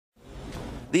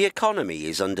The economy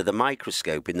is under the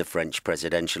microscope in the French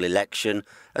presidential election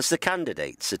as the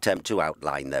candidates attempt to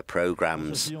outline their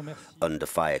programmes. Under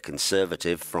fire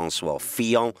Conservative François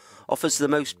Fillon offers the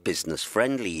most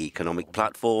business-friendly economic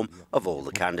platform of all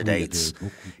the candidates.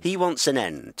 He wants an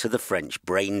end to the French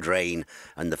brain drain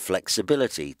and the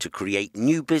flexibility to create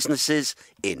new businesses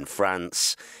in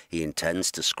France. He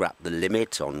intends to scrap the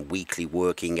limit on weekly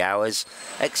working hours,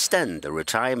 extend the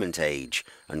retirement age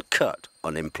and cut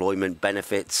unemployment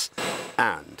benefits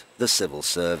and the civil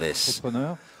service.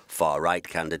 Far-right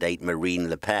candidate Marine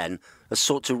Le Pen has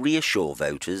sought to reassure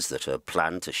voters that her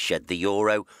plan to shed the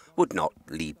euro would not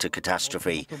lead to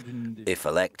catastrophe. If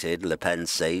elected, Le Pen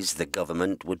says the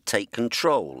government would take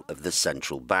control of the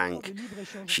central bank.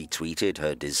 She tweeted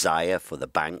her desire for the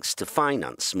banks to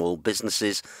finance small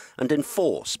businesses and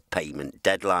enforce payment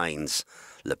deadlines.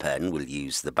 Le Pen will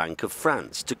use the Bank of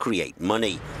France to create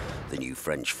money. The new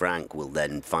French franc will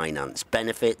then finance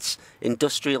benefits,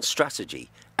 industrial strategy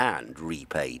and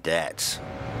repay debt.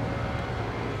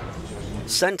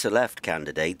 Centre-left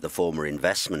candidate, the former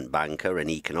investment banker and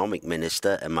economic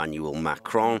minister Emmanuel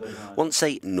Macron, wants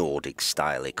a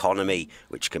Nordic-style economy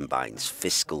which combines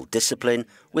fiscal discipline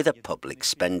with a public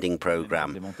spending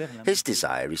programme. His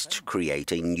desire is to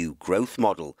create a new growth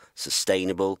model,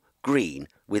 sustainable, green,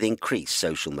 with increased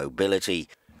social mobility.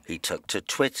 He took to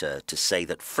Twitter to say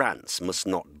that France must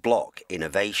not block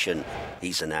innovation.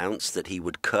 He's announced that he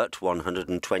would cut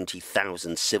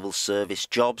 120,000 civil service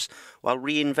jobs while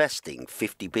reinvesting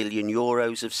 50 billion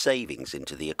euros of savings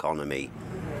into the economy.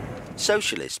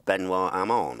 Socialist Benoit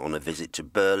Hamon, on a visit to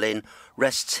Berlin,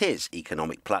 rests his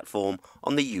economic platform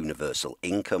on the universal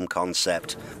income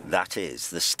concept. That is,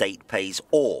 the state pays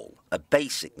all a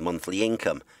basic monthly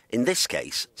income, in this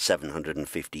case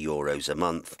 750 euros a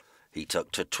month. He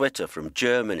took to Twitter from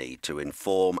Germany to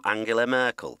inform Angela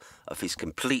Merkel of his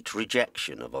complete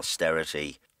rejection of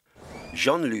austerity.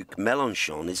 Jean-Luc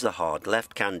Mélenchon is the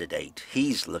hard-left candidate.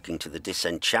 He's looking to the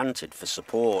disenchanted for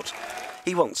support.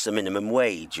 He wants a minimum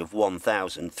wage of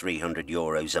 1,300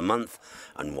 euros a month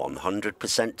and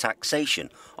 100% taxation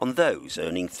on those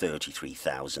earning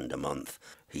 33,000 a month.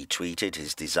 He tweeted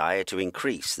his desire to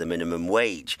increase the minimum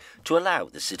wage to allow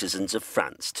the citizens of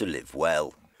France to live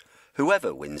well.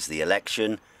 Whoever wins the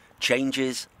election,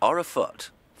 changes are afoot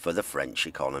for the French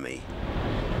economy.